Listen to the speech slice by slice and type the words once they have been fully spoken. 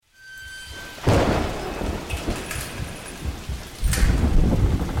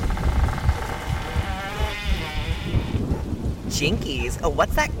Jinkies,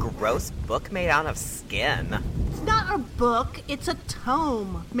 what's that gross book made out of skin? It's not a book, it's a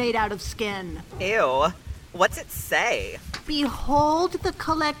tome made out of skin. Ew. What's it say? Behold the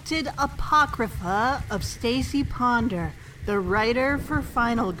collected apocrypha of Stacy Ponder, the writer for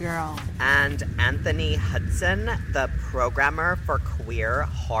Final Girl. And Anthony Hudson, the programmer for queer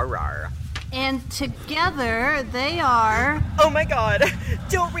horror. And together they are... Oh my god!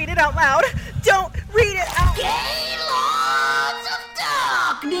 Don't read it out loud! Don't read it out Gaylords of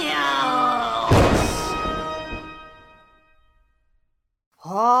Darkness!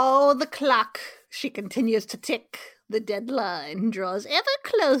 Oh, the clock. She continues to tick. The deadline draws ever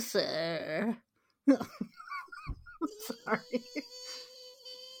closer. Sorry.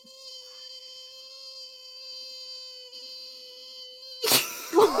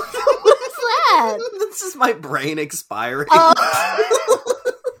 What is that? This is my brain expiring.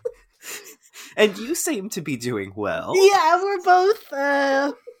 And you seem to be doing well. Yeah, we're both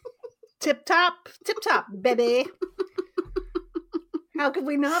tip-top, baby. How could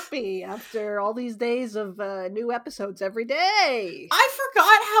we not be after all these days of new episodes every day? I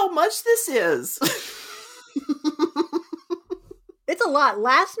forgot how much this is. It's a lot.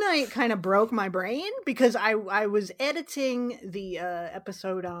 Last night kind of broke my brain because I was editing the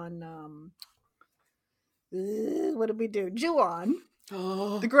episode on what did we do? Ju-On.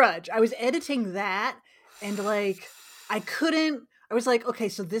 Oh. The Grudge. I was editing that and like I was like, okay,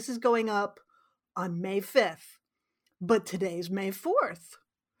 so this is going up on May 5th, but today's May 4th.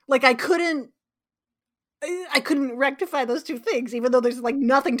 Like I couldn't rectify those two things, even though there's like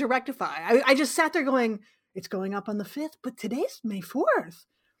nothing to rectify. I just sat there going, it's going up on the 5th, but today's May 4th.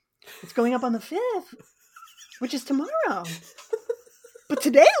 It's going up on the 5th, which is tomorrow. But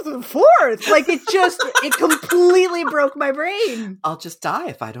today's the 4th. Like, it completely broke my brain. I'll just die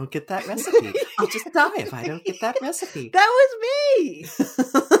if I don't get that recipe. I'll just die if I don't get that recipe. That was me.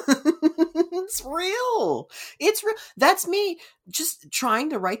 It's real. It's real. That's me just trying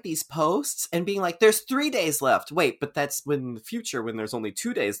to write these posts and being like, there's 3 days left. Wait, but that's in the future when there's only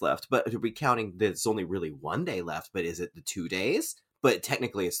 2 days left. But are we counting there's only really 1 day left? But is it the 2 days? But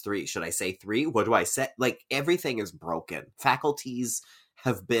technically it's 3. Should I say 3? What do I say? Like, everything is broken. Faculties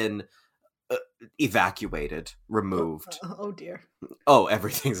have been evacuated, removed. Oh dear. Oh,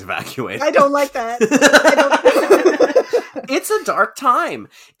 everything's evacuated. I don't like that. It's a dark time.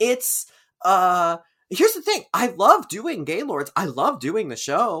 It's here's the thing. I love doing Gaylords. I love doing the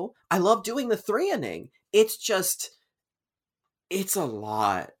show. I love doing the 3-inning. It's just, it's a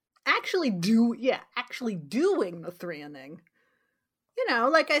lot. Actually doing the 3-inning. You know,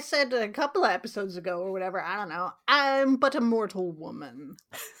 like I said a couple of episodes ago or whatever, I don't know. I'm but a mortal woman.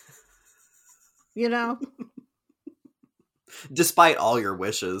 You know? Despite all your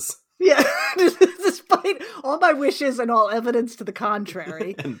wishes. Yeah, despite all my wishes and all evidence to the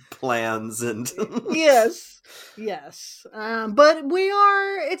contrary. And plans and... Yes. But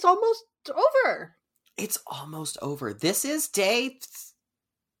it's almost over. It's almost over. This is day...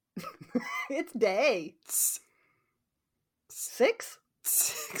 It's day... 6?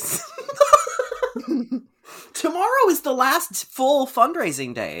 6. Tomorrow is the last full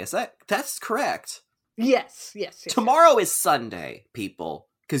fundraising day. That's correct? Yes. Tomorrow is Sunday, people.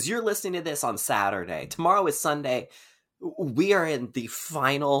 Because you're listening to this on Saturday. Tomorrow is Sunday. We are in the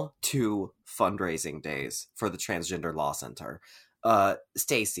final 2 fundraising days for the Transgender Law Center.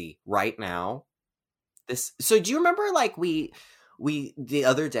 Stacy, right now, so do you remember like we the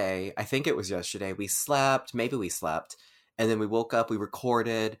other day, I think it was yesterday, we slept, and then we woke up, we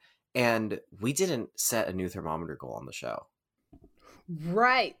recorded, and we didn't set a new thermometer goal on the show.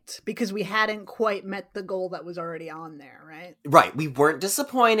 Right, because we hadn't quite met the goal that was already on there, right? Right, we weren't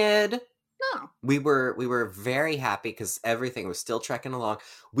disappointed. No. We were very happy because everything was still trekking along.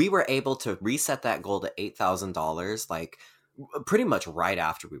 We were able to reset that goal to $8,000, like, pretty much right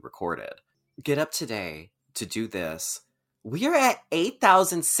after we recorded. Get up today to do this. We are at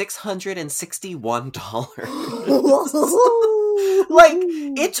 $8,661. Like,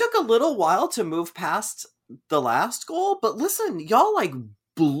 it took a little while to move past the last goal, but listen, y'all like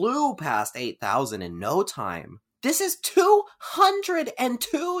blew past 8,000 in no time. This is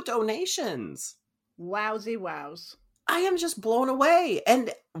 202 donations. Wowsy wows. I am just blown away.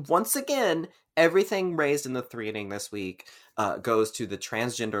 And once again, everything raised in the 3-inning this week goes to the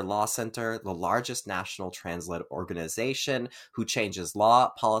Transgender Law Center, the largest national trans-led organization who changes law,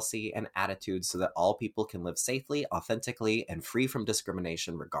 policy, and attitudes so that all people can live safely, authentically, and free from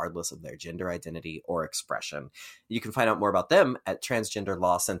discrimination regardless of their gender identity or expression. You can find out more about them at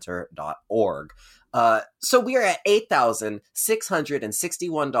transgenderlawcenter.org. So we are at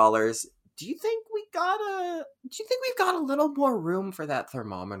 $8,661. do you think we've got a little more room for that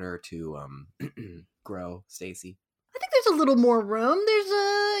thermometer to grow, Stacy? I think there's a little more room. There's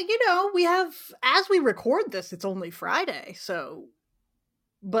we have, as we record this, it's only Friday, so,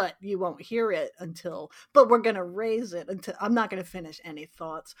 but you won't hear it but we're going to raise it until, I'm not going to finish any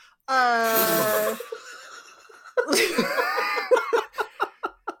thoughts. So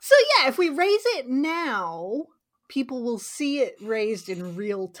yeah, if we raise it now, people will see it raised in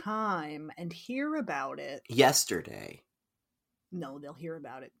real time and hear about it. Yesterday. No, they'll hear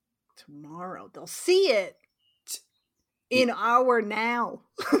about it tomorrow. They'll see it in our now.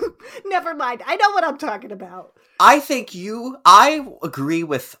 Never mind. I know what I'm talking about. I agree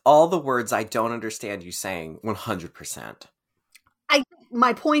with all the words I don't understand you saying 100%.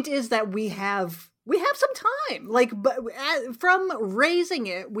 My point is that we have some time. Like, but from raising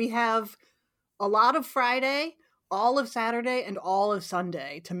it, we have a lot of Friday, all of Saturday, and all of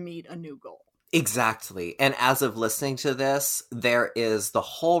Sunday to meet a new goal. Exactly. And as of listening to this, there is the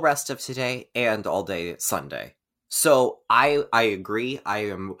whole rest of today and all day Sunday. So I agree. I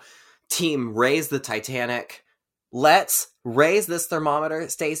am team raise the Titanic. Let's raise this thermometer.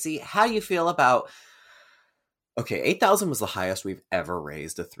 Stacy, how do you feel about... Okay, 8,000 was the highest we've ever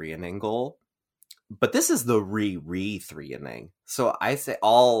raised a 3-inning goal. But this is the RE-RE-3-ENING. So I say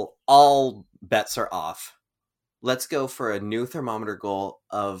all bets are off. Let's go for a new thermometer goal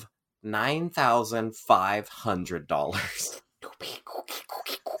of $9,500.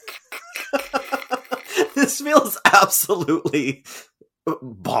 This feels absolutely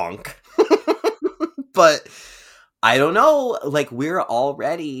bonk. But I don't know, like, we're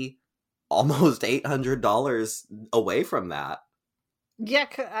already almost $800 away from that.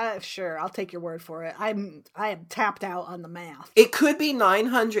 Yeah, sure. I'll take your word for it. I am tapped out on the math. It could be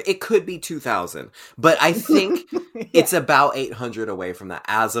 900. It could be 2,000. But I think it's about 800 away from that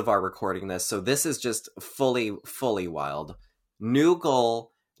as of our recording this. So this is just fully wild. New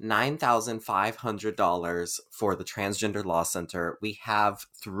goal, $9,500 for the Transgender Law Center. We have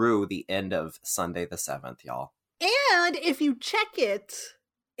through the end of Sunday the 7th, y'all. And if you check it,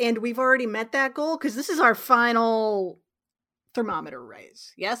 and we've already met that goal, because this is our final thermometer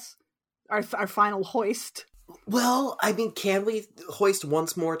raise, yes? Our final hoist. Well, I mean, can we hoist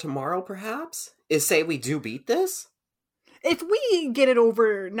once more tomorrow, perhaps? Say we do beat this? If we get it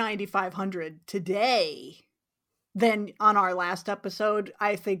over 9,500 today, then on our last episode,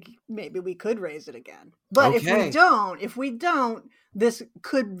 I think maybe we could raise it again. But okay. if we don't, this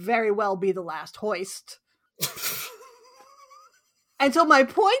could very well be the last hoist. And so my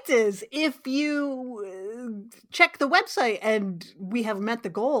point is, if you check the website and we have met the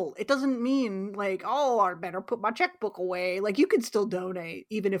goal, it doesn't mean like, oh, I better put my checkbook away. Like, you can still donate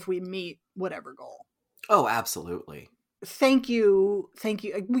even if we meet whatever goal. Oh, absolutely. Thank you.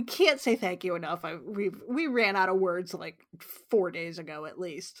 We can't say thank you enough. We ran out of words like 4 days ago at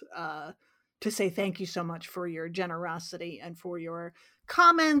least to say thank you so much for your generosity and for your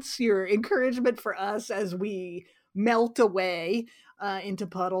comments, your encouragement for us as we melt away into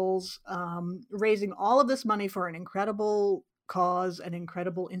puddles, raising all of this money for an incredible cause, an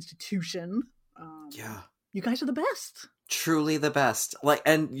incredible institution. Yeah. You guys are the best. Truly the best. Like,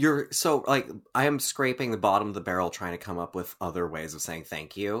 and you're so, like, I am scraping the bottom of the barrel trying to come up with other ways of saying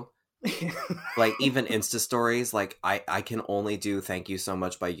thank you. Like, even Insta stories, like, I can only do thank you so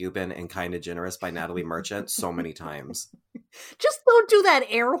much by Yubin and Kinda Generous by Natalie Merchant so many times. Just don't do that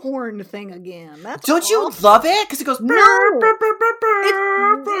air horn thing again. That's Don't awful. you love it? Because it goes... No!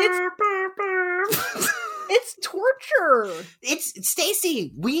 It's torture. It's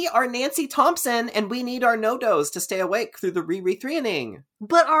Stacy. We are Nancy Thompson, and we need our no-dos to stay awake through the RE-RE-THREE-ENING.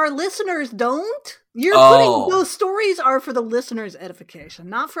 But our listeners don't. You're putting those stories are for the listeners' edification,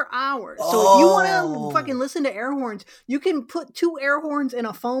 not for ours. So if you want to fucking listen to air horns, you can put 2 air horns in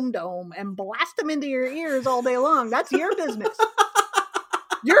a foam dome and blast them into your ears all day long. That's your business.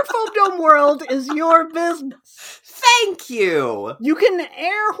 Your foam dome world is your business. Thank you. You can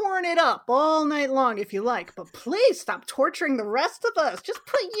air horn it up all night long if you like, but please stop torturing the rest of us. Just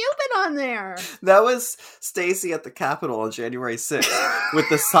put Yubin on there. That was Stacy at the Capitol on January 6th with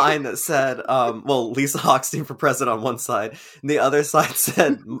the sign that said, Lisa Hochstein for president on one side, and the other side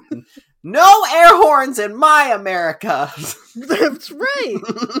said, no air horns in my America. That's right.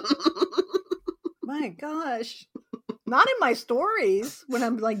 My gosh. Not in my stories when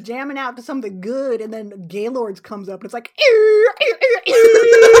I'm like jamming out to something good and then Gaylords comes up and it's like,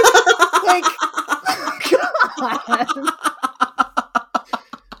 like, God.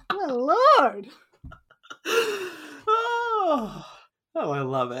 Oh, Lord. Oh, I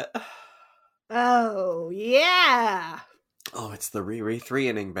love it. Oh, yeah. Oh, it's the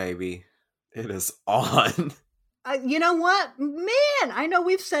RE-RE-THREE-ENING, baby. It is on. You know what? Man, I know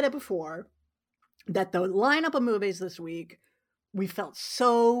we've said it before that the lineup of movies this week we felt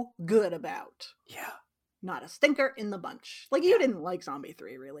so good about. Yeah. Not a stinker in the bunch. Like, you didn't like Zombie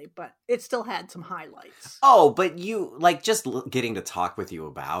 3, really, but it still had some highlights. Oh, but you, like, just getting to talk with you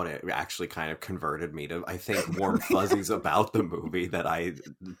about it actually kind of converted me to, I think, warm fuzzies about the movie that I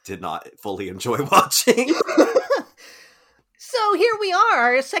did not fully enjoy watching. So here we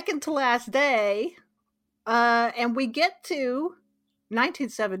are, second to last day, and we get to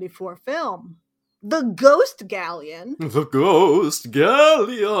 1974 film, The Ghost Galleon. The Ghost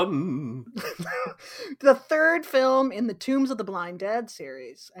Galleon. The third film in the Tombs of the Blind Dead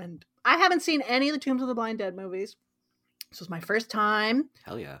series. And I haven't seen any of the Tombs of the Blind Dead movies. This was my first time.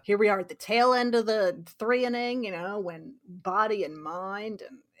 Hell yeah. Here we are at the tail end of the three-inning, you know, when body and mind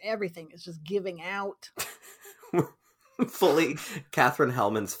and everything is just giving out. Fully Catherine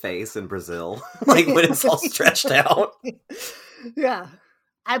Hellman's face in Brazil. Like, when it's all stretched out. Yeah.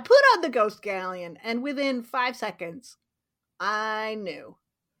 I put on The Ghost Galleon, and within 5 seconds, I knew.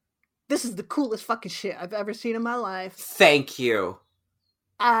 This is the coolest fucking shit I've ever seen in my life. Thank you.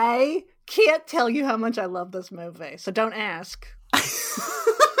 I can't tell you how much I love this movie, so don't ask. This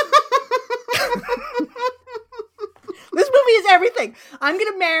movie is everything. I'm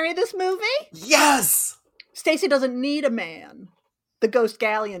gonna marry this movie. Yes! Stacy doesn't need a man. The Ghost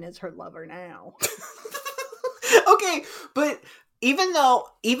Galleon is her lover now. Okay, but even though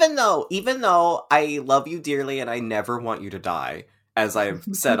I love you dearly and I never want you to die, as I've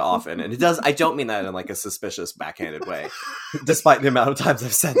said often, and I don't mean that in like a suspicious, backhanded way, despite the amount of times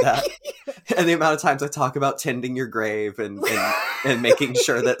I've said that, and the amount of times I talk about tending your grave and making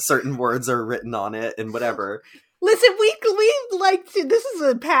sure that certain words are written on it and whatever. Listen, we like to, this is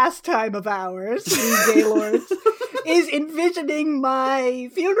a pastime of ours, we Gaylords, is envisioning my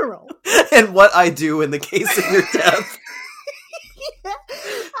funeral. And what I do in the case of your death. Yeah.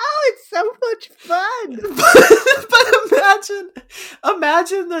 Oh, it's so much fun. But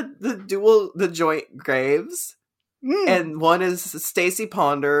imagine the joint graves. And one is Stacy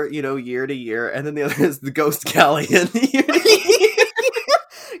Ponder, you know, year to year, and then the other is the Ghost Galleon year to year.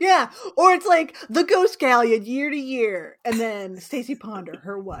 Yeah, or it's like the Ghost Galleon year to year, and then Stacy Ponder,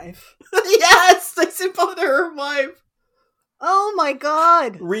 her wife. Yes, Stacy Ponder, her wife. Oh my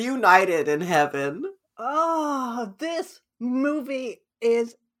god. Reunited in heaven. Oh, this movie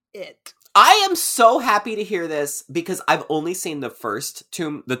is it. I am so happy to hear this because I've only seen the first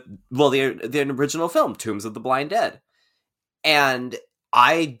the original film, Tombs of the Blind Dead. And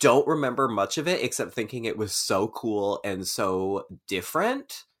I don't remember much of it except thinking it was so cool and so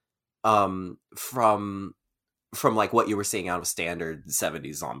different from like what you were seeing out of standard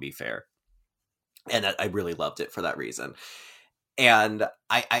 70s zombie fare. And I really loved it for that reason. And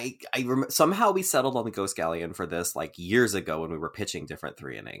I somehow we settled on the Ghost Galleon for this like years ago when we were pitching different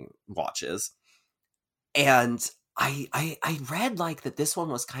 3-inning watches. And I read like that this one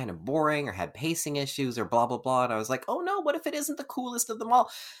was kind of boring or had pacing issues or blah, blah, blah. And I was like, oh no, what if it isn't the coolest of them all?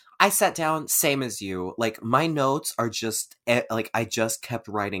 I sat down, same as you. Like, my notes are just like, I just kept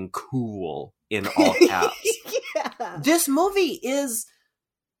writing cool in all caps. Yeah. This movie is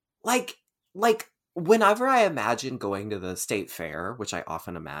like whenever I imagine going to the state fair, which I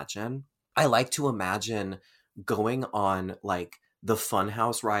often imagine, I like to imagine going on like the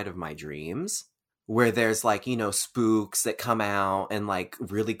funhouse ride of my dreams, where there's like, you know, spooks that come out and like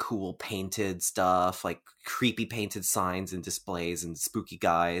really cool painted stuff, like creepy painted signs and displays and spooky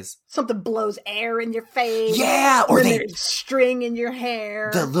guys. Something blows air in your face. Yeah, or there's string in your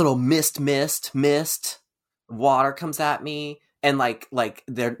hair. The little mist, water comes at me. And like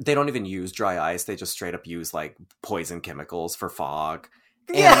they don't even use dry ice. They just straight up use like poison chemicals for fog.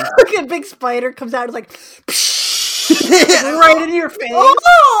 Yeah, like a big spider comes out and is like right in your face.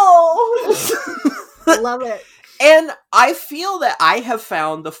 Oh! Love it. And I feel that I have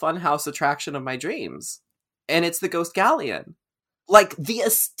found the funhouse attraction of my dreams. And it's the Ghost Galleon. Like, the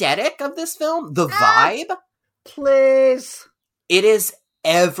aesthetic of this film, the vibe. Please. It is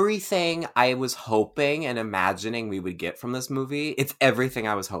everything I was hoping and imagining we would get from this movie. It's everything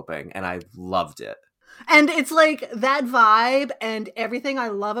I was hoping, and I loved it. And it's like that vibe and everything I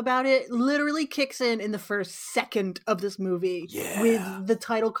love about it literally kicks in the first second of this movie. Yeah. With the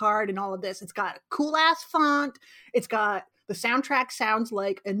title card and all of this. It's got a cool ass font. It's got the soundtrack sounds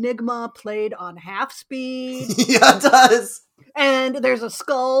like Enigma played on half speed. Yeah, it does. And there's a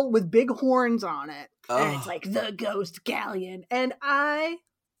skull with big horns on it. Oh. And it's like the Ghost Galleon. And I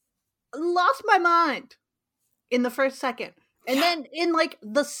lost my mind in the first second. And then in like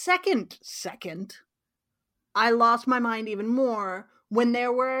the second, I lost my mind even more when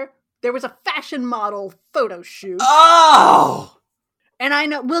there were there was a fashion model photo shoot. Oh! And I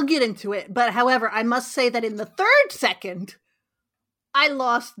know, we'll get into it, but however, I must say that in the 3rd second, I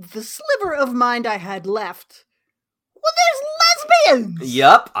lost the sliver of mind I had left. Well, there's lesbians!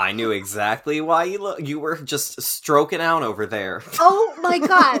 Yep, I knew exactly why you were just stroking out over there. Oh my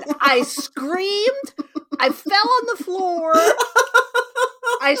god, I screamed, I fell on the floor,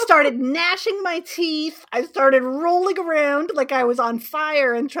 I started gnashing my teeth, I started rolling around like I was on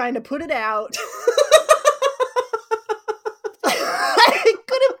fire and trying to put it out. I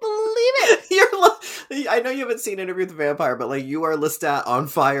couldn't believe it. I know you haven't seen Interview with the Vampire, but like you are Lestat on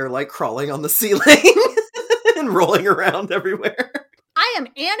fire, like crawling on the ceiling and rolling around everywhere. I am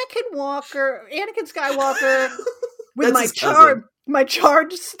Anakin Skywalker, with That's my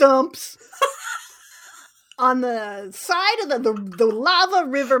charred stumps on the side of the lava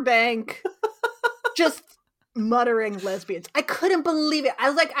riverbank, just muttering lesbians. I couldn't believe it.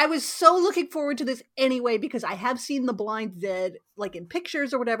 I was so looking forward to this anyway, because I have seen The Blind Dead, like in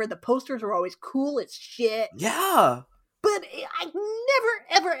pictures or whatever. The posters are always cool as shit. Yeah. But I never,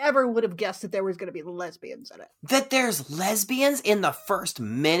 ever, ever would have guessed that there was going to be lesbians in it. That there's lesbians in the first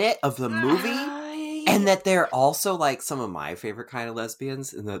minute of the movie, and that they're also like some of my favorite kind of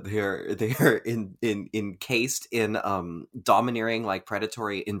lesbians, and that they're encased in domineering, like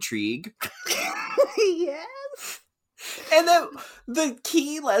predatory intrigue. Yes. And then the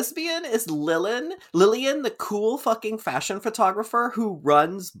key lesbian is Lillian, the cool fucking fashion photographer who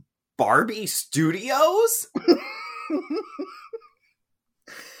runs Barbie Studios.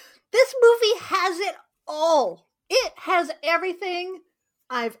 This movie has it all. It has everything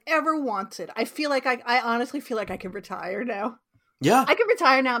I've ever wanted. I feel like I honestly feel like I can retire now. Yeah. I can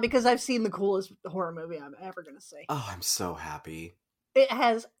retire now because I've seen the coolest horror movie I'm ever going to see. Oh, I'm so happy.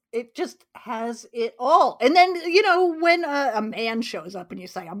 It just has it all. And then, you know, when a man shows up and you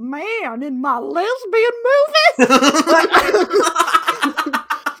say, a man in my lesbian movie?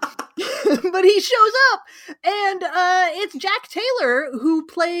 But he shows up, and it's Jack Taylor who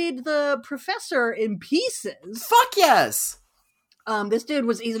played the professor in Pieces. Fuck yes! This dude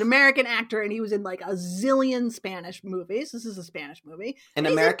he's an American actor, and he was in like a zillion Spanish movies. This is a Spanish movie. An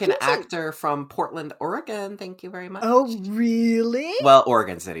American actor from Portland, Oregon. Thank you very much. Oh, really? Well,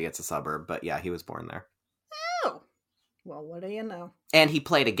 Oregon City, it's a suburb, but yeah, he was born there. Oh. Well, what do you know? And he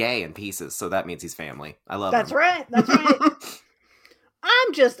played a gay in Pieces, so that means he's family. I love That's him. right. That's right.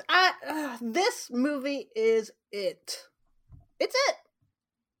 This movie is it. It's it.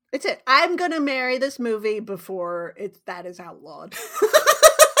 It's it. I'm gonna marry this movie before that is outlawed.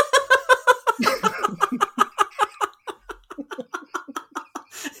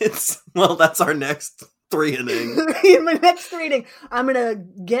 That's our next 3-inning. In my next reading, I'm gonna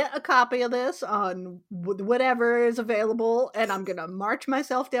get a copy of this on whatever is available, and I'm gonna march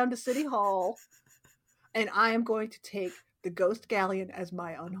myself down to City Hall, and I am going to take the ghost Galleon as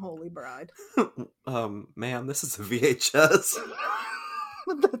my unholy bride. Ma'am, this is a VHS.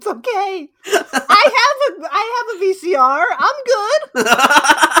 That's okay. I have a VCR. I'm good.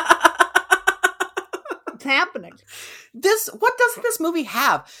 It's happening. What doesn't this movie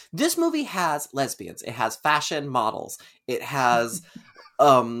have? This movie has lesbians. It has fashion models. It has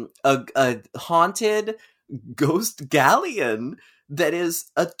a haunted ghost galleon that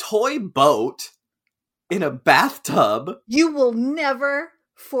is a toy boat in a bathtub. You will never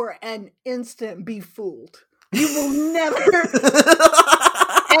for an instant be fooled. You will never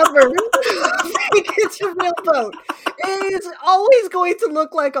ever think it's a real boat. It is always going to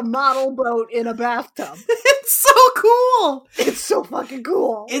look like a model boat in a bathtub. It's so cool. It's so fucking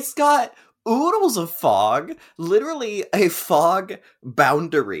cool. It's got oodles of fog, literally a fog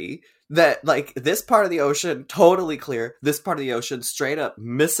boundary that, like, this part of the ocean, totally clear. This part of the ocean, straight up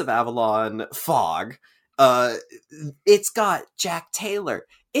Miss of Avalon fog. It's got Jack Taylor.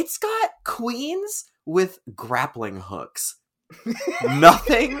 It's got queens with grappling hooks.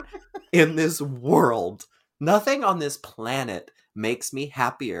 Nothing in this world, nothing on this planet makes me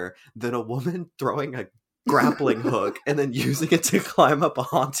happier than a woman throwing a grappling hook and then using it to climb up a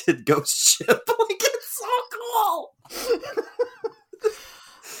haunted ghost ship. Like, it's so cool.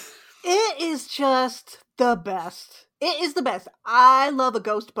 It is just the best. It is the best. I love a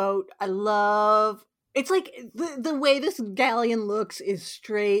ghost boat. It's like the way this galleon looks is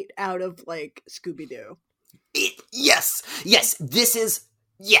straight out of like Scooby-Doo. Yes, this is,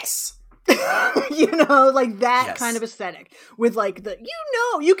 yes. You know, like that Yes. kind of aesthetic with like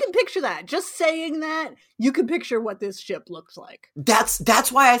you can picture that. Just saying that, you can picture what this ship looks like.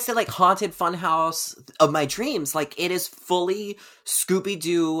 That's why I said, like, haunted funhouse of my dreams. Like, it is fully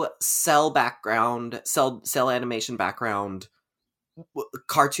Scooby-Doo cell animation background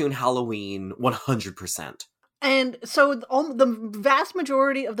cartoon Halloween 100%. And so the vast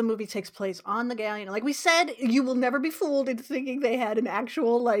majority of the movie takes place on the Galleon. Like we said, you will never be fooled into thinking they had an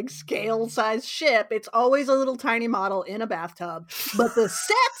actual, like, scale-sized ship. It's always a little tiny model in a bathtub. But the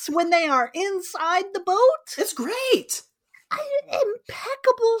sets, when they are inside the boat... It's great!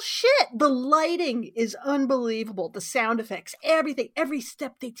 Impeccable shit. The lighting is unbelievable. The sound effects, everything, every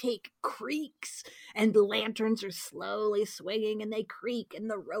step they take creaks. And the lanterns are slowly swinging and they creak and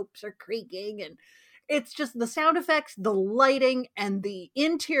the ropes are creaking and... It's just the sound effects, the lighting, and the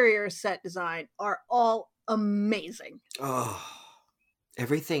interior set design are all amazing. Oh,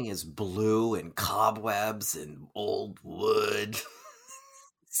 everything is blue and cobwebs and old wood.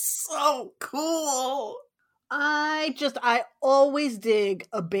 So cool. I always dig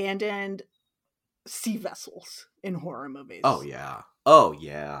abandoned sea vessels in horror movies. Oh, yeah. Oh,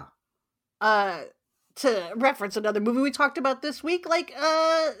 yeah. To reference another movie we talked about this week, like,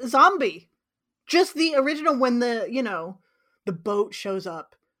 Zombie. Just the original, when the boat shows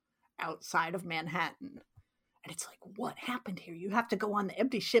up outside of Manhattan. And it's like, what happened here? You have to go on the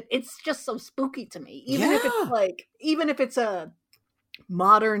empty ship. It's just so spooky to me. Even if it's a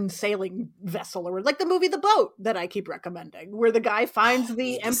modern sailing vessel, or like the movie The Boat that I keep recommending, where the guy finds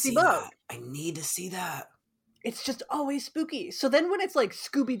the empty boat. I need to see that. It's just always spooky. So then when it's like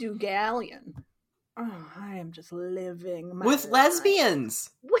Scooby-Doo Galleon, I am just living my with life. lesbians.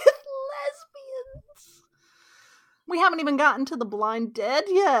 We haven't even gotten to the Blind Dead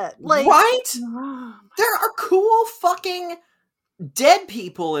yet. Like, right? Oh, there are cool fucking dead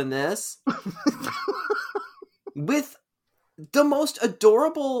people in this. With the most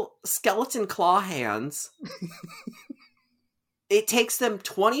adorable skeleton claw hands. It takes them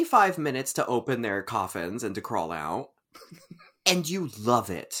 25 minutes to open their coffins and to crawl out. And you love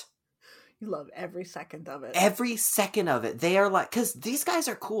it. You love every second of it. Every second of it. They are like, because these guys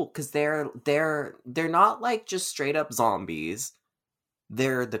are cool, because they're not like just straight up zombies.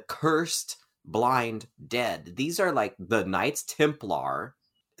 They're the cursed blind dead. These are like the Knights Templar,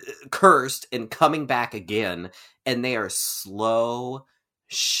 cursed and coming back again, and they are slow,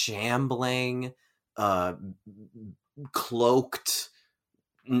 shambling, cloaked,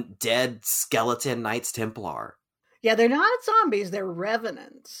 dead skeleton Knights Templar. Yeah, they're not zombies, they're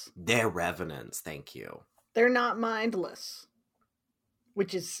revenants. They're revenants, thank you. They're not mindless,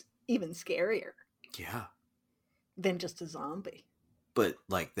 which is even scarier. Yeah. Than just a zombie. But,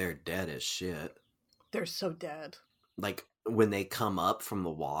 like, they're dead as shit. They're so dead. Like, when they come up from the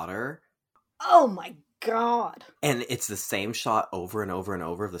water. Oh my god. And it's the same shot over and over and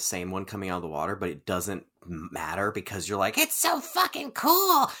over of the same one coming out of the water, but it doesn't matter because you're like, it's so fucking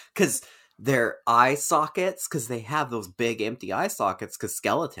cool! Because their eye sockets, because they have those big empty eye sockets, because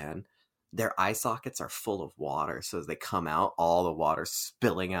skeleton, their eye sockets are full of water. So as they come out, all the water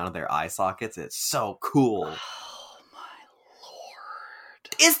spilling out of their eye sockets. It's so cool. Oh my lord.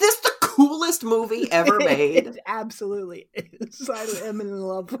 Is this the coolest movie ever made? It absolutely is. I am in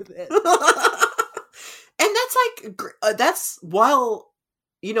love with it. And that's while,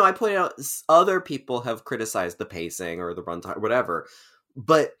 I pointed out other people have criticized the pacing or the runtime, whatever.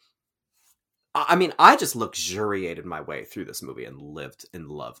 But I mean, I just luxuriated my way through this movie and lived and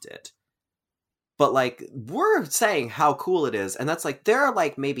loved it. But, like, we're saying how cool it is, and that's, like, there are,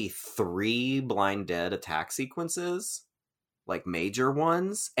 like, maybe 3 Blind Dead attack sequences, like, major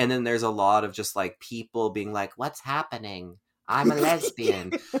ones, and then there's a lot of just, like, people being like, what's happening? I'm a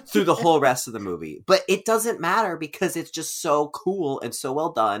lesbian, through the whole rest of the movie. But it doesn't matter because it's just so cool and so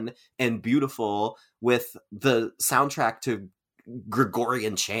well done and beautiful with the soundtrack to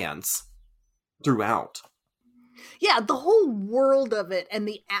Gregorian chants throughout. Yeah, the whole world of it and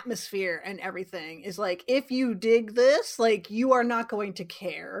the atmosphere and everything is like, if you dig this, like, you are not going to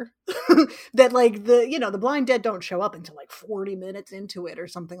care that, like, the Blind Dead don't show up until like 40 minutes into it or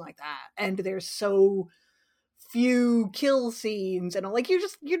something like that. And there's so few kill scenes and like,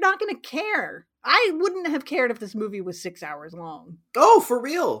 you're not going to care. I wouldn't have cared if this movie was 6 hours long. Oh, for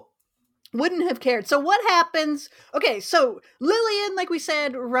real. Wouldn't have cared. So what happens? Okay, so Lillian, like we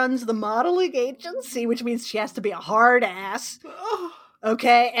said, runs the modeling agency, which means she has to be a hard ass.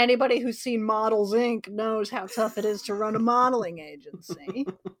 Okay, anybody who's seen Models Inc. knows how tough it is to run a modeling agency.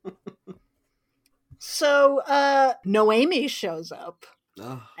 So, Noemi shows up.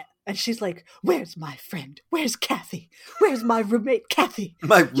 And she's like, where's my friend? Where's Kathy? Where's my roommate, Kathy?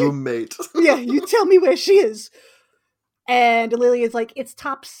 My roommate. Yeah, you tell me where she is. And Lillian's like, it's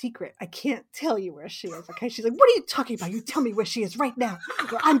top secret. I can't tell you where she is. Okay. She's like, what are you talking about? You tell me where she is right now,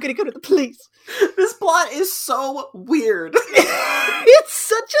 or I'm going to go to the police. This plot is so weird. It's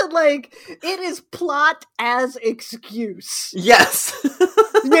such a, like, it is plot as excuse. Yes.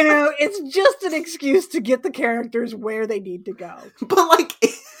 You know, it's just an excuse to get the characters where they need to go. But, like,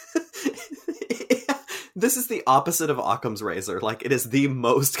 this is the opposite of Occam's razor. Like, it is the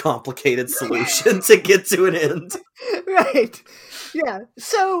most complicated solution to get to an end. Right. Yeah.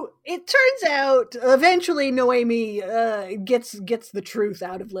 So it turns out eventually Noemi gets the truth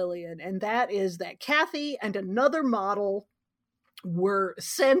out of Lillian, and that is that Kathy and another model were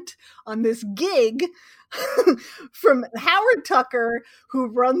sent on this gig from Howard Tucker, who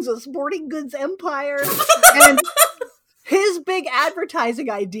runs a sporting goods empire. And his big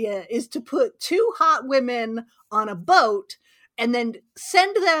advertising idea is to put two hot women on a boat and then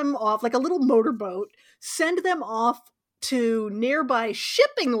send them off, like a little motorboat, send them off to nearby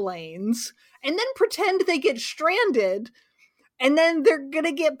shipping lanes and then pretend they get stranded. And then they're going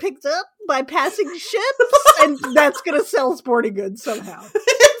to get picked up by passing ships, and that's going to sell sporting goods somehow.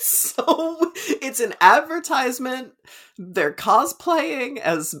 It's an advertisement. They're cosplaying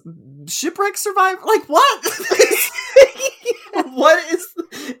as shipwreck survivors. Like, what?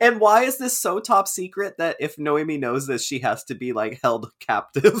 And why is this so top secret that if Noemi knows this, she has to be, like, held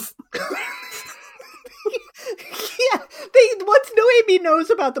captive? Yeah. Once Noemi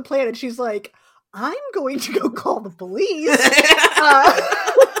knows about the planet, she's like, I'm going to go call the police.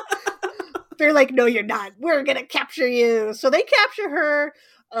 They're like, no, you're not. We're going to capture you. So they capture her.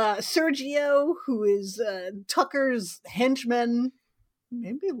 Sergio, who is Tucker's henchman,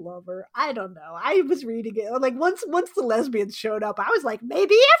 maybe lover. I don't know. I was reading it. Like, once the lesbians showed up, I was like,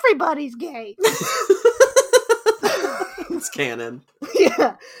 maybe everybody's gay. It's canon.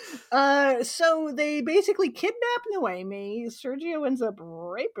 Yeah. So they basically kidnap Noemi. Sergio ends up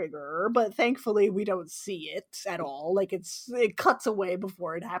raping her, but thankfully we don't see it at all. Like, it cuts away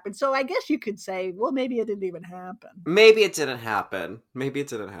before it happens. So I guess you could say, well, maybe it didn't even happen. Maybe it didn't happen.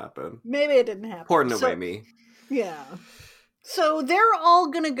 Poor Noemi. Yeah. So they're all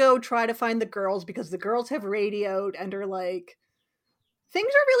gonna go try to find the girls because the girls have radioed and are like, things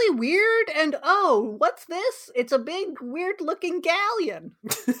are really weird, and oh, what's this? It's a big, weird-looking galleon.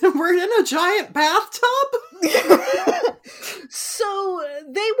 We're in a giant bathtub? So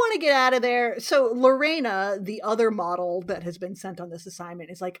they want to get out of there. So Lorena, the other model that has been sent on this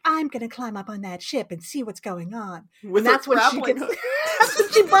assignment, is like, I'm going to climb up on that ship and see what's going on. With that's when she gets, that's when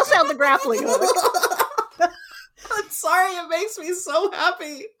she busts out the grappling hook. I'm sorry, it makes me so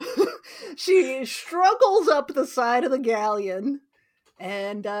happy. She struggles up the side of the galleon.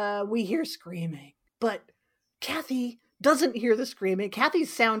 And we hear screaming. But Kathy doesn't hear the screaming.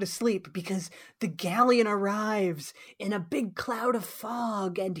 Kathy's sound asleep because the galleon arrives in a big cloud of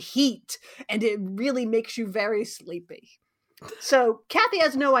fog and heat. And it really makes you very sleepy. So Kathy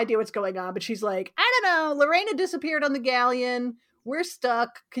has no idea what's going on. But she's like, I don't know. Lorena disappeared on the galleon. We're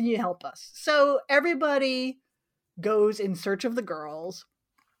stuck. Can you help us? So everybody goes in search of the girls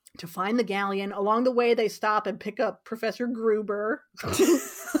to find the galleon. Along the way, they stop and pick up Professor Gruber.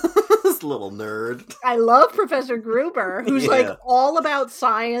 This little nerd. I love Professor Gruber, who's like all about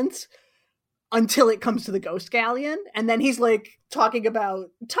science until it comes to the ghost galleon. And then he's like talking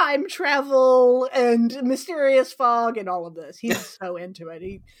about time travel and mysterious fog and all of this. He's so into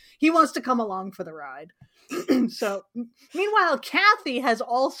it. He wants to come along for the ride. So, meanwhile, Kathy has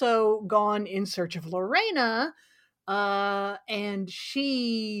also gone in search of Lorena. And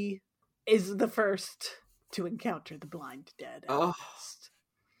she is the first to encounter the blind dead. Oh.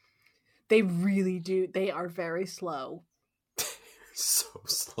 They really do. They are very slow. So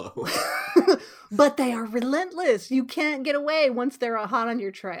slow. But they are relentless. You can't get away once they're hot on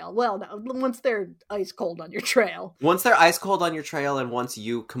your trail. Well, no, once they're ice cold on your trail. Once they're ice cold on your trail and once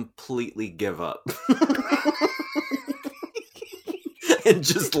you completely give up. And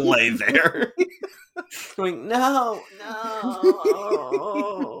just lay there. Going, no.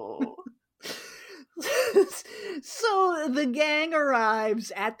 So the gang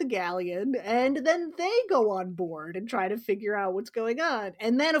arrives at the galleon, and then they go on board and try to figure out what's going on.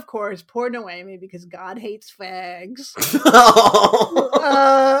 And then, of course, poor Noemi, because God hates fags.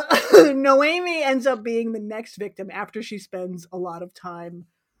 Noemi ends up being the next victim after she spends a lot of time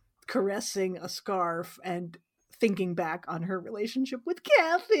caressing a scarf and thinking back on her relationship with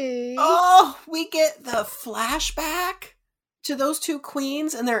Kathy. Oh, we get the flashback to those two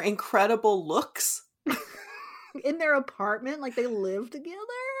queens and their incredible looks. In their apartment, like they live together.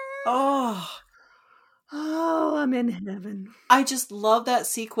 Oh. Oh, I'm in heaven. I just love that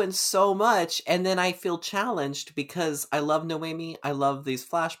sequence so much, and then I feel challenged because I love Noemi, I love these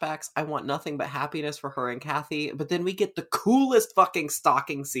flashbacks, I want nothing but happiness for her and Kathy, but then we get the coolest fucking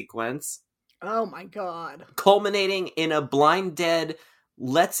stalking sequence, Oh my god. culminating in a blind dead,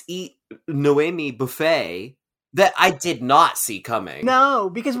 let's eat Noemi buffet that I did not see coming. No,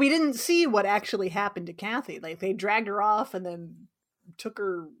 because we didn't see what actually happened to Kathy. Like, they dragged her off and then took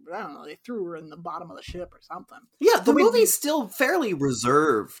her, I don't know, they threw her in the bottom of the ship or something. Yeah, the But movie's still fairly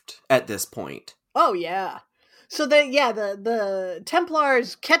reserved at this point. Oh, yeah. So the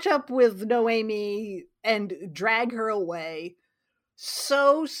Templars catch up with Noemi and drag her away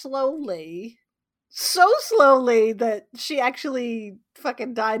so slowly that she actually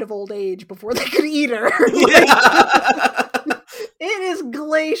fucking died of old age before they could eat her. Yeah. It is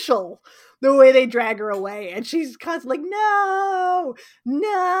glacial the way they drag her away, and she's constantly like, no,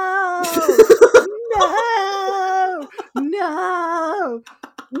 no, no, no,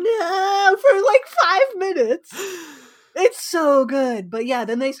 no, for like 5 minutes. It's so good. But yeah,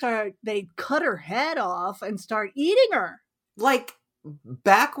 then they cut her head off and start eating her. Like,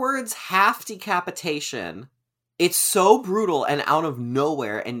 backwards half decapitation. It's so brutal and out of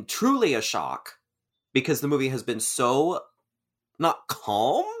nowhere and truly a shock because the movie has been so not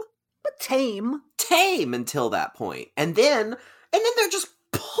calm, but tame until that point. And then they're just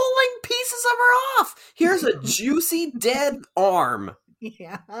pulling pieces of her off. Here's a juicy dead arm.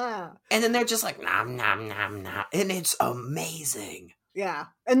 Yeah. And then they're just like, nom, nom, nom, nom. And it's amazing. Yeah.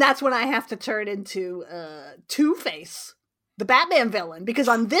 And that's when I have to turn into Two-Face, the Batman villain, because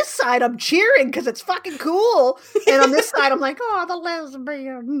on this side I'm cheering because it's fucking cool. And on this side I'm like, oh, the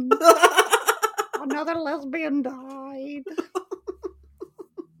lesbian. Another lesbian died.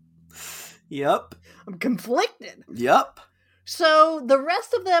 Yep. I'm conflicted. Yep. So the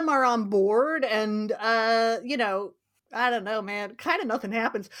rest of them are on board, and you know, I don't know, man. Kind of nothing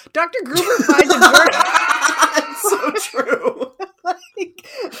happens. Dr. Gruber finds a journal. That's so true. Like,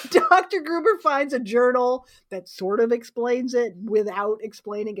 Dr. Gruber finds a journal that sort of explains it without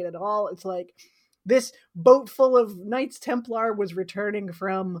explaining it at all. It's like this boat full of Knights Templar was returning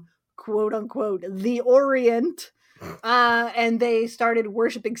from quote unquote the Orient. And they started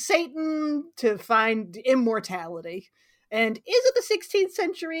worshiping Satan to find immortality. And is it the 16th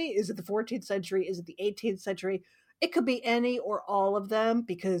century? Is it the 14th century? Is it the 18th century? It could be any or all of them,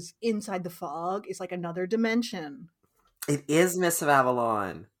 because inside the fog is like another dimension. It is Miss of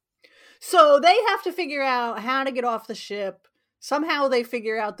Avalon. So they have to figure out how to get off the ship. Somehow they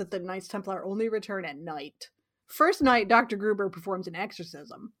figure out that the Knights Templar only return at night. First night, Dr. Gruber performs an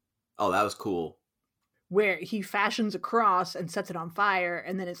exorcism. Oh, that was cool. Where he fashions a cross and sets it on fire,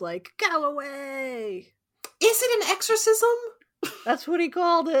 and then is like, go away! Is it an exorcism? That's what he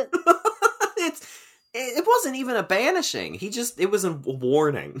called it. It wasn't even a banishing. It was a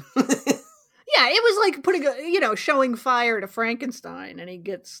warning. Yeah, it was like putting showing fire to Frankenstein, and he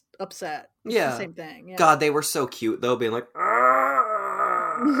gets upset. It's the same thing. Yeah. God, they were so cute though, being like,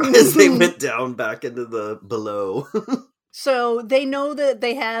 as they went down back into the below. So they know that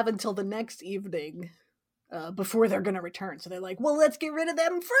they have until the next evening before they're going to return. So they're like, well, let's get rid of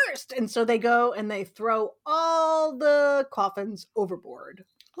them first. And so they go and they throw all the coffins overboard.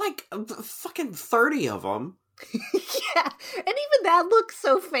 Like, fucking 30 of them. Yeah, and even that looks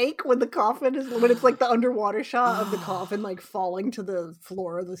so fake when it's like the underwater shot of the coffin like falling to the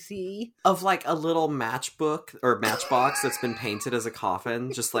floor of the sea. Of like a little matchbook or matchbox that's been painted as a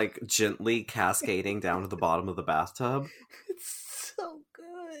coffin, just like gently cascading down to the bottom of the bathtub. It's so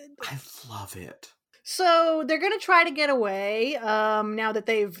good. I love it. So they're going to try to get away now that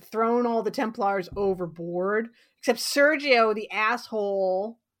they've thrown all the Templars overboard. Except Sergio, the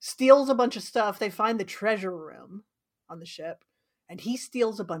asshole, steals a bunch of stuff. They find the treasure room on the ship, and he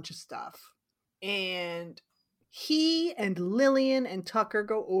steals a bunch of stuff. And he and Lillian and Tucker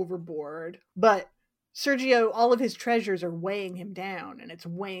go overboard. But Sergio, all of his treasures are weighing him down, and it's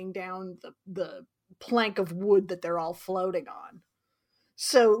weighing down the plank of wood that they're all floating on.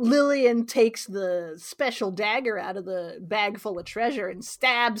 So Lillian takes the special dagger out of the bag full of treasure and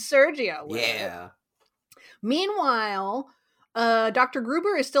stabs Sergio with it. Meanwhile, Dr.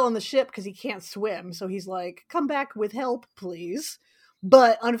 Gruber is still on the ship because he can't swim. So he's like, come back with help, please.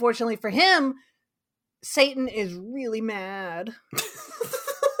 But unfortunately for him, Satan is really mad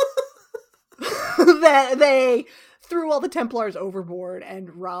that they threw all the Templars overboard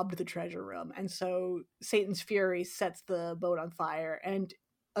and robbed the treasure room. And so Satan's fury sets the boat on fire. And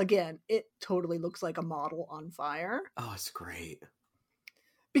again, it totally looks like a model on fire. Oh, it's great.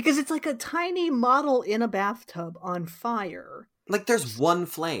 Because it's like a tiny model in a bathtub on fire. Like there's one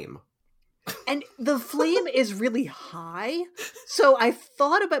flame. And the flame is really high. So I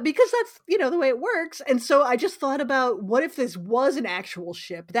thought about, because that's, the way it works. And so I just thought about, what if this was an actual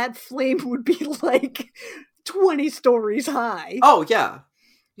ship? That flame would be like 20 stories high. Oh, yeah.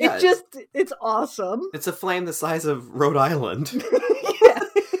 Yeah, it's awesome. It's a flame the size of Rhode Island.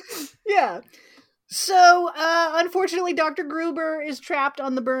 Yeah. So, unfortunately, Dr. Gruber is trapped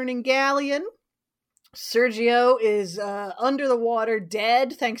on the burning Galleon. Sergio is under the water,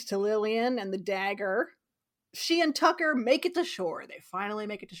 dead, thanks to Lillian and the dagger. She and Tucker make it to shore. They finally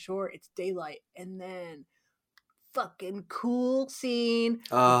make it to shore. It's daylight. And then, fucking cool scene.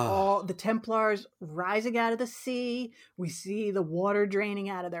 All the Templars rising out of the sea. We see the water draining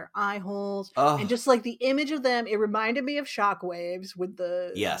out of their eye holes. And just like the image of them, it reminded me of Shockwaves with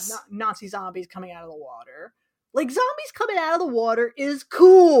the Nazi zombies coming out of the water. Like, zombies coming out of the water is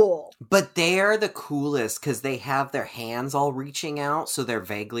cool. But they're the coolest because they have their hands all reaching out, so they're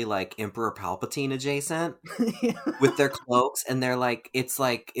vaguely like Emperor Palpatine adjacent with their cloaks, and they're like it's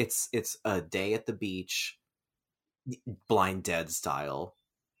a day at the beach, Blind Dead style.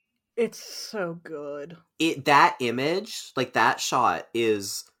 It's so good. That image, like that shot,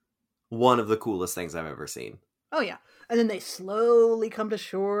 is one of the coolest things I've ever seen. Oh yeah. And then they slowly come to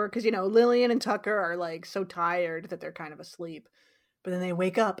shore because, Lillian and Tucker are like so tired that they're kind of asleep. But then they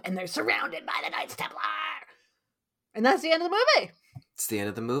wake up and they're surrounded by the Knights Templar. And that's the end of the movie. It's the end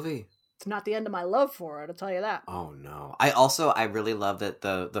of the movie. It's not the end of my love for it, I'll tell you that. Oh no. I really love that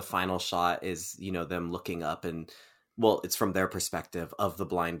the final shot is, them looking up and, well, it's from their perspective of the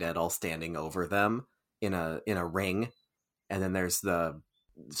blind dead all standing over them in a ring. And then there's the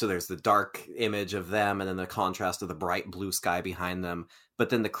dark image of them and then the contrast of the bright blue sky behind them. But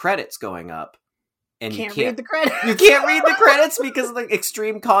then the credits going up. And you can't read the credits. You can't read the credits because of the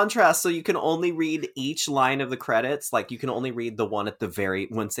extreme contrast. So you can only read each line of the credits. Like you can only read the one at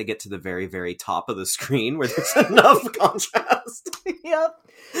once they get to the very, very top of the screen where there's enough contrast. Yep.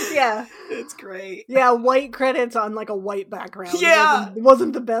 Yeah. It's great. Yeah. White credits on like a white background. Yeah. It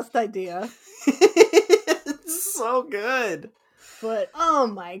wasn't the best idea. It's so good. But, oh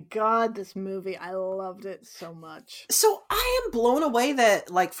my god, this movie, I loved it so much. So I am blown away that,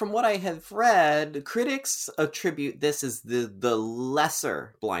 like, from what I have read, critics attribute this as the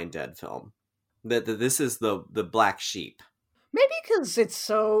lesser Blind Dead film. That this is the black sheep. Maybe because it's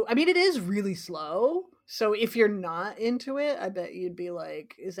so, it is really slow. So if you're not into it, I bet you'd be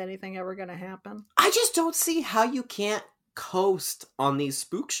like, is anything ever going to happen? I just don't see how you can't coast on these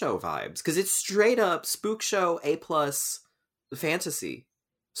spook show vibes. Because it's straight up spook show A+ fantasy.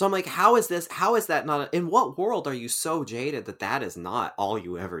 So I'm like, how is that not in what world are you so jaded that is not all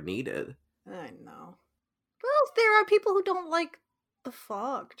you ever needed? I know. Well, there are people who don't like The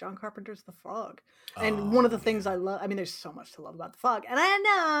Fog. John Carpenter's The Fog. And one of the things I love, there's so much to love about The Fog. And I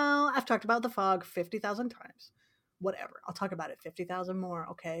know I've talked about The Fog 50,000 times. Whatever. I'll talk about it 50,000 more,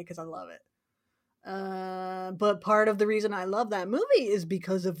 okay? Because I love it. But part of the reason I love that movie is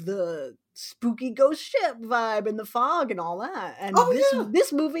because of the spooky ghost ship vibe and the fog and all that. And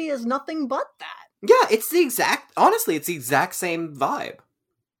this movie is nothing but that. Yeah, it's the exact same vibe.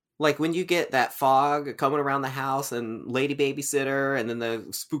 Like when you get that fog coming around the house and Lady Babysitter and then the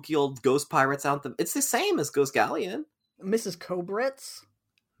spooky old ghost pirates out it's the same as Ghost Galleon. Mrs. Cobritz.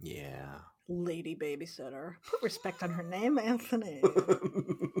 Yeah. Lady Babysitter. Put respect on her name, Anthony.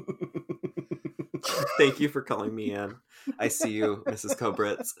 Thank you for calling me in. I see you, Mrs.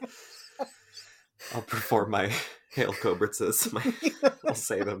 Cobritz. I'll perform my Hail Cobritzes. I'll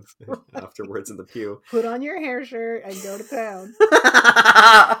say them afterwards in the pew. Put on your hair shirt and go to town.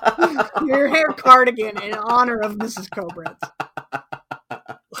 Your hair cardigan in honor of Mrs. Cobritz.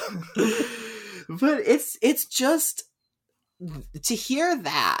 But it's just to hear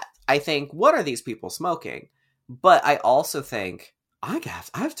that, I think, what are these people smoking? But I also think I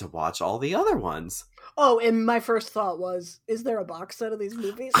have to watch all the other ones. Oh, and my first thought was, is there a box set of these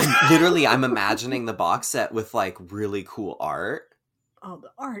movies? I'm imagining the box set with like really cool art. Oh,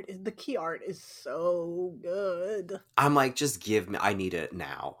 the key art is so good. I'm like, just give me, I need it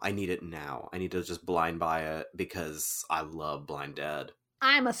now. I need to just blind buy it because I love Blind Dead.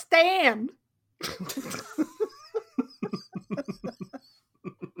 I'm a stan.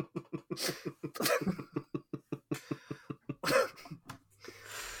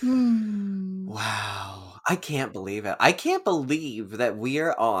 Wow. I can't believe it. I can't believe that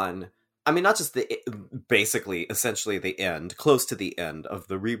we're on, not just basically, essentially the end, close to the end of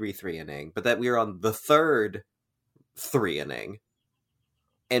the RE-RE-THREE-ENING, but that we're on the third 3-inning,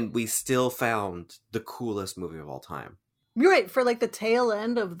 and we still found the coolest movie of all time. You're right, for like the tail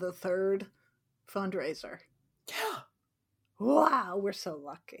end of the third fundraiser. Yeah. Wow, we're so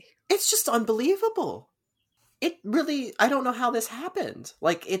lucky. It It's just unbelievable. It really, I don't know how this happened.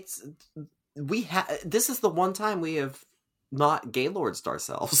 Like, this is the one time we have not gaylordsed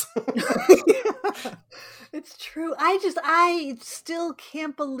ourselves. It's true. I still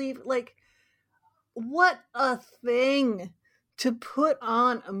can't believe, like, what a thing to put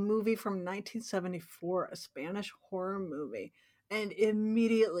on a movie from 1974, a Spanish horror movie, and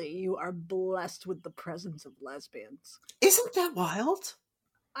immediately you are blessed with the presence of lesbians. Isn't that wild?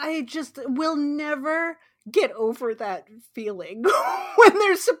 I just will never get over that feeling when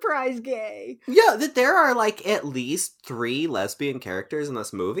they're surprise gay. Yeah, that there are like at least 3 lesbian characters in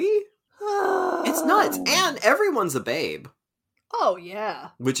this movie. It's nuts. And everyone's a babe. Oh, yeah.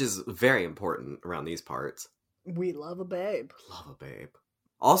 Which is very important around these parts. We love a babe. Love a babe.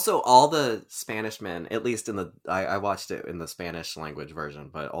 Also, all the Spanish men, at least in the... I watched it in the Spanish language version,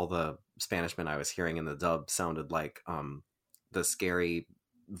 but all the Spanish men I was hearing in the dub sounded like the scary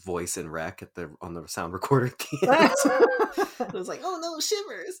voice in Rec on the sound recorder at the end. I was like, oh no,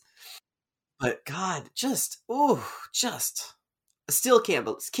 shivers. But God, still can't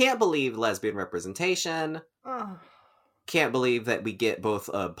believe lesbian representation. Oh. Can't believe that we get both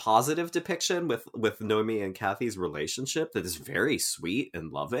a positive depiction with Nomi and Kathy's relationship that is very sweet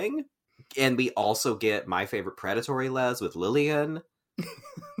and loving, and we also get my favorite predatory les with Lillian.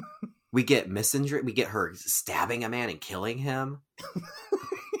 We get misandry. We get her stabbing a man and killing him.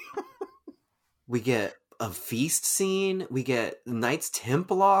 We get a feast scene. We get Knights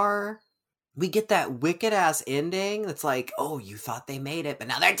Templar. We get that wicked ass ending that's like, oh, you thought they made it, but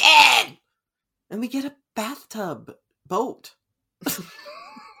now they're dead. And we get a bathtub boat.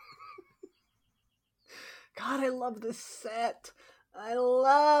 God, I love this set.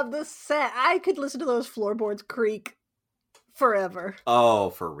 I could listen to those floorboards creak forever.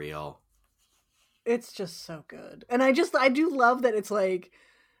 Oh, for real. It's just so good. And I do love that it's like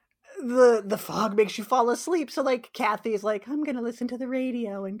the fog makes you fall asleep. So like Kathy's like, I'm gonna listen to the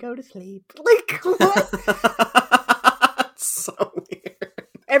radio and go to sleep. Like, what? So weird.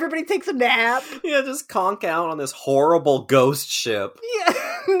 Everybody takes a nap. Yeah, just conk out on this horrible ghost ship. Yeah,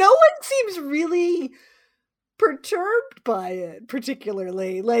 no one seems really perturbed by it,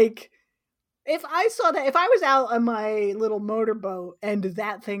 particularly. Like, if I was out on my little motorboat and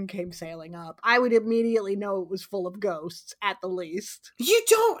that thing came sailing up, I would immediately know it was full of ghosts, at the least. You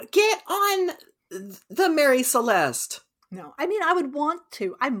don't get on the Mary Celeste. No, I mean, I would want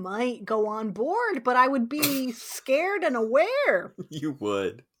to. I might go on board, but I would be scared and aware. You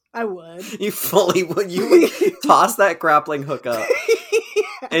would. I would. You fully would. You would toss that grappling hook up,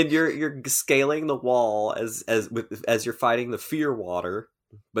 yeah. And you're scaling the wall as you're fighting the fear water,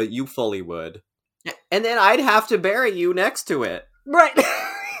 but you fully would. And then I'd have to bury you next to it. Right.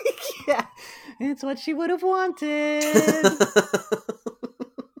 Yeah. It's what she would have wanted.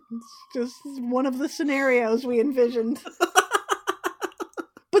 It's just one of the scenarios we envisioned.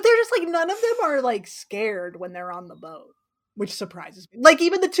 But they're just like, none of them are like scared when they're on the boat, which surprises me. Like,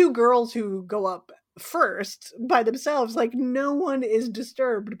 even the 2 girls who go up first by themselves, like, no one is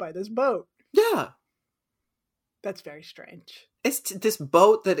disturbed by this boat. Yeah. That's very strange. It's this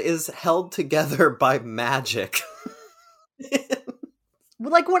boat that is held together by magic.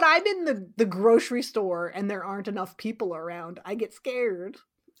 Like, when I'm in the grocery store and there aren't enough people around, I get scared.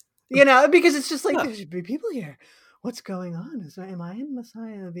 You know, because it's just like, there should be people here. What's going on? Am I in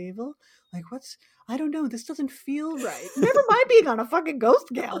Messiah of Evil? Like, I don't know. This doesn't feel right. Never mind being on a fucking ghost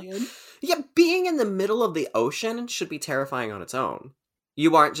galleon. Yeah, being in the middle of the ocean should be terrifying on its own.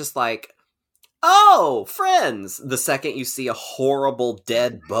 You aren't just like, oh, friends, the second you see a horrible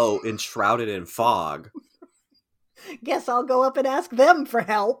dead boat enshrouded in fog. Guess I'll go up and ask them for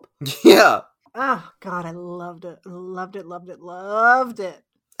help. Yeah. Oh, God, I loved it. Loved it, loved it, loved it.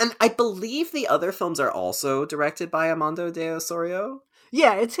 And I believe the other films are also directed by Armando de Osorio.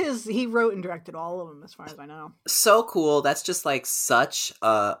 Yeah, it's his. He wrote and directed all of them, as far as I know. So cool. That's just like such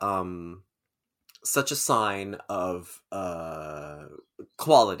a sign of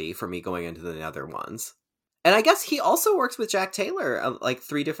quality for me going into the other ones. And I guess he also works with Jack Taylor, like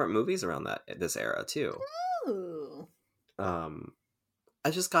 3 different movies around this era too. Ooh. I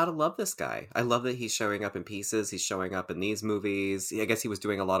just gotta love this guy. I love that he's showing up in pieces. He's showing up in these movies. I guess he was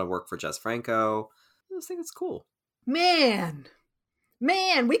doing a lot of work for Jess Franco. I just think it's cool. Man,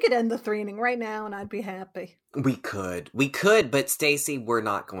 we could end the 3-inning right now and I'd be happy. We could, but Stacey, we're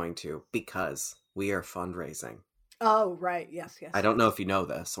not going to because we are fundraising. Oh, right. Yes. I don't know if you know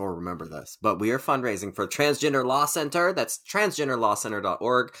this or remember this, but we are fundraising for Transgender Law Center. That's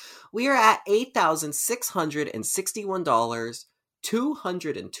transgenderlawcenter.org. We are at $8,661.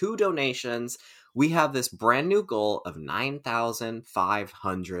 202 donations. We have this brand new goal of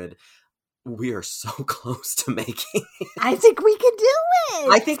 9,500. We are so close to making it. I think we can do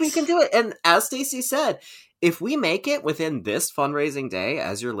it. I think we can do it. And as Stacey said, if we make it within this fundraising day,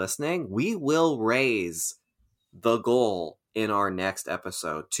 as you're listening, we will raise the goal in our next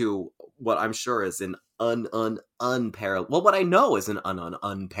episode to what I'm sure is an unparalleled. Well, what I know is an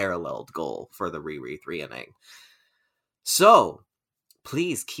unparalleled goal for the RE-RE-THREE-ENING. So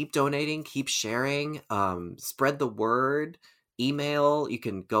please keep donating, keep sharing, spread the word, email. You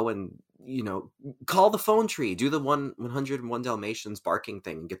can go and, call the phone tree, do the 101 Dalmatians barking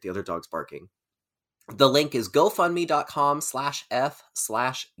thing and get the other dogs barking. The link is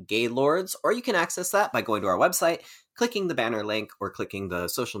gofundme.com/f/gaylords, or you can access that by going to our website, clicking the banner link, or clicking the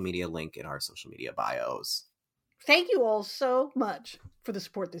social media link in our social media bios. Thank you all so much for the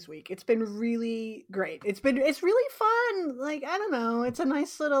support this week. It's been really great. It's really fun. Like, I don't know. It's a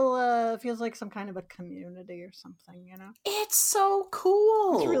nice little, feels like some kind of a community or something, It's so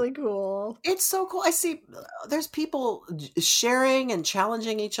cool. It's really cool. It's so cool. I see there's people sharing and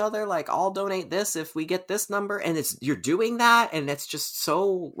challenging each other. Like, I'll donate this if we get this number. And you're doing that. And it's just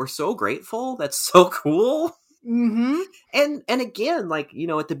we're so grateful. That's so cool. Mm-hmm. And again, like,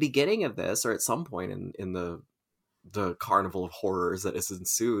 at the beginning of this, or at some point in the carnival of horrors that has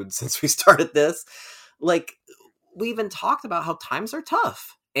ensued since we started this, like, we even talked about how times are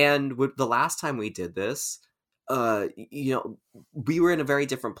tough. And the last time we did this, we were in a very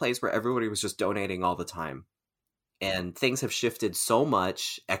different place where everybody was just donating all the time. And things have shifted so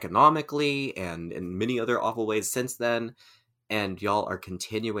much economically and in many other awful ways since then. And y'all are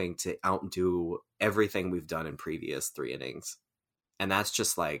continuing to outdo everything we've done in previous three innings. And that's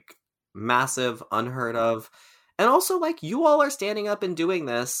just like massive, unheard of. And also, like, you all are standing up and doing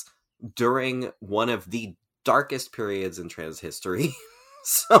this during one of the darkest periods in trans history.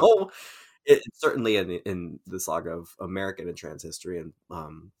 So it's certainly in the saga of American and trans history, and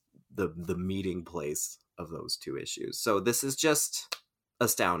the meeting place of those two issues. So this is just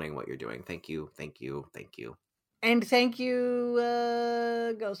astounding what you're doing. Thank you, thank you, thank you. And thank you,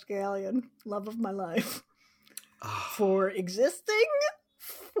 Ghost Galleon, love of my life, for existing,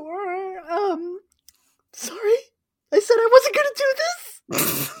 sorry, I said I wasn't going to do this.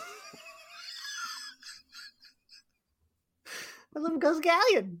 I love Ghost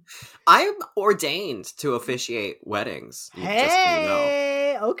Galleon. I'm ordained to officiate weddings.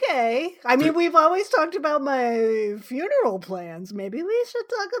 Hey, okay. I mean, we've always talked about my funeral plans. Maybe we should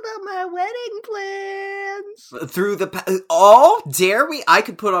talk about my wedding plans. Dare we? I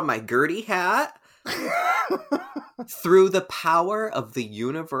could put on my Gertie hat. Through the power of the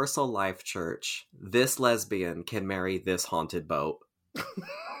Universal Life Church, this lesbian can marry this haunted boat.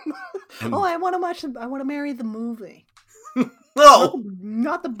 I want to marry the movie. No,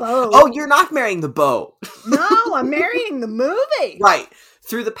 not the boat. Oh, you're not marrying the boat. No, I'm marrying the movie. Right.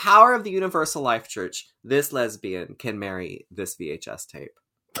 Through the power of the Universal Life Church, this lesbian can marry this VHS tape.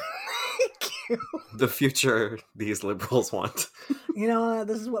 Thank you. The future these liberals want.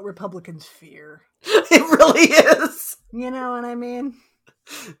 This is what Republicans fear. It really is. You know what I mean?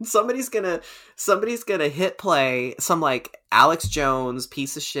 Somebody's gonna hit play, some like Alex Jones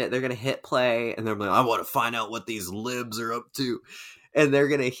piece of shit. They're gonna hit play and they're like, I want to find out what these libs are up to. And they're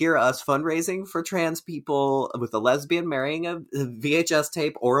gonna hear us fundraising for trans people with a lesbian marrying a VHS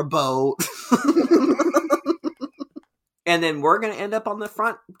tape or a boat. And then we're gonna end up on the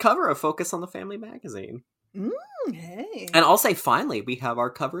front cover of Focus on the Family magazine. Hey. And I'll say, finally, we have our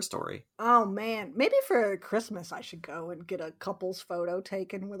cover story. Oh, man. Maybe for Christmas, I should go and get a couple's photo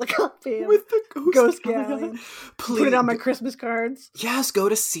taken with a copy of With the Ghost Galleon. Please. Put it on my Christmas cards. Yes, go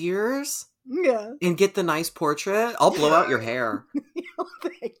to Sears. Yeah. And get the nice portrait. I'll blow out your hair.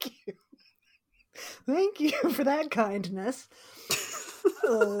 Thank you. Thank you for that kindness.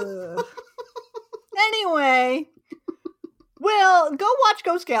 Anyway... Well, go watch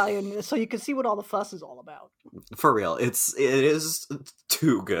Ghost Galleon so you can see what all the fuss is all about. For real. It is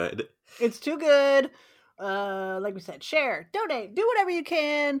too good. It's too good. Like we said, share, donate, do whatever you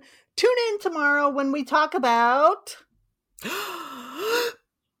can. Tune in tomorrow when we talk about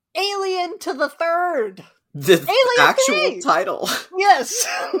Alien to the Third. The Alien actual 3. title. Yes.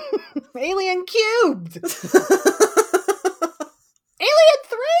 Alien Cubed. Alien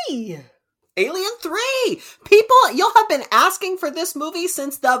 3. Alien 3! People, y'all have been asking for this movie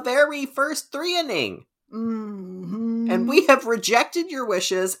since the very first three-inning. Mm-hmm. And we have rejected your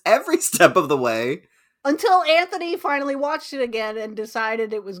wishes every step of the way. Until Anthony finally watched it again and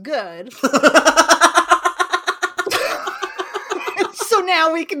decided it was good. So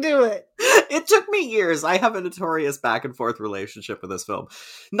now we can do it. It took me years. I have a notorious back and forth relationship with this film.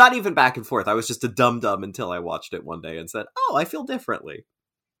 Not even back and forth. I was just a dum-dum until I watched it one day and said, oh, I feel differently.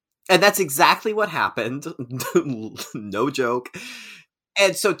 And that's exactly what happened. No joke.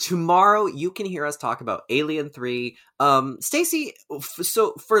 And so tomorrow you can hear us talk about Alien 3. Stacey,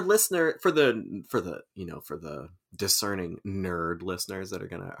 so for the discerning nerd listeners that are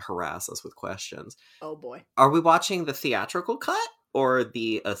going to harass us with questions. Oh boy. Are we watching the theatrical cut or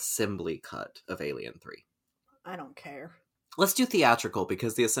the assembly cut of Alien 3? I don't care. Let's do theatrical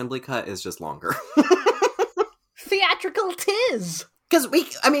because the assembly cut is just longer. Theatrical tis. Because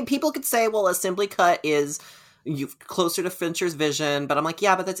people could say, well, assembly cut is closer to Fincher's vision, but I'm like,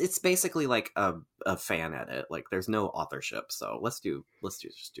 yeah, but it's basically like a fan edit. Like, there's no authorship, so let's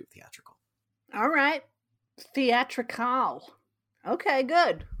just do theatrical. All right, theatrical. Okay,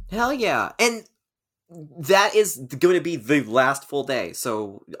 good. Hell yeah, and that is going to be the last full day.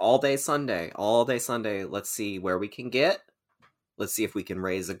 So all day Sunday. Let's see where we can get. Let's see if we can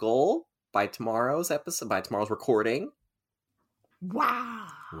raise a goal by tomorrow's episode, by tomorrow's recording. Wow.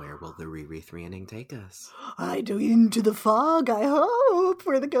 Where will the RE-RE-THREE-ENING take us? I do into the fog, I hope,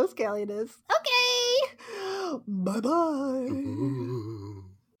 where the ghost galleon is. Okay. Bye-bye. Ooh.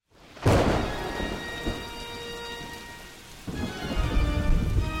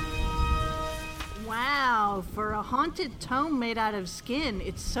 Wow, for a haunted tome made out of skin,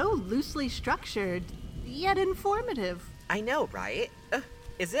 it's so loosely structured, yet informative. I know, right?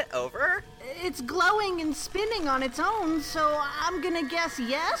 Is it over? It's glowing and spinning on its own, so I'm gonna guess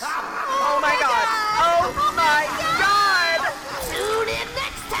yes? Oh my god! Oh my god! Tune in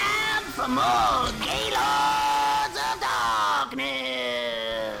next time for more Gaylords of Darkness!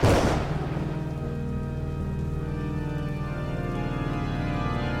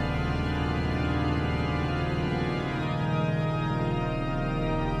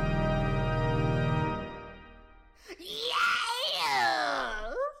 Yeah!